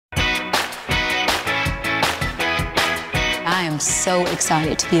am so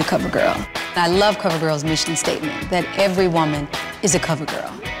excited to be a cover girl. I love CoverGirl's mission statement, that every woman is a cover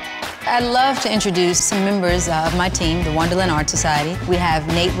girl. I'd love to introduce some members of my team, the Wondaland Arts Society. We have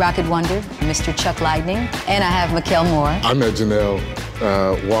Nate Rocket Wonder, Mr. Chuck Lightning, and I have Mikkel Moore. I met Janelle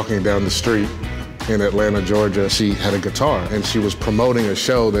walking down the street in Atlanta, Georgia. She had a guitar, and she was promoting a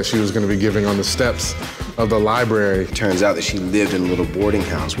show that she was going to be giving on the steps of the library. It turns out that she lived in a little boarding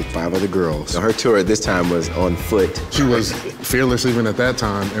house with 5 other girls. Her tour at this time was on foot. She was fearless even at that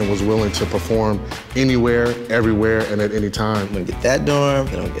time and was willing to perform anywhere, everywhere, and at any time. I'm gonna get that dorm,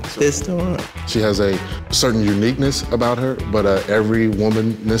 then I'll get this dorm. She has a certain uniqueness about her, but every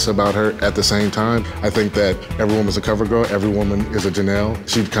womanness about her at the same time. I think that every woman's a cover girl, every woman is a Janelle.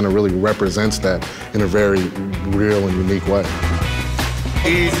 She kind of really represents that in a very real and unique way.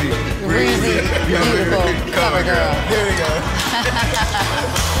 Easy, breezy, beautiful cover girl. Here we go.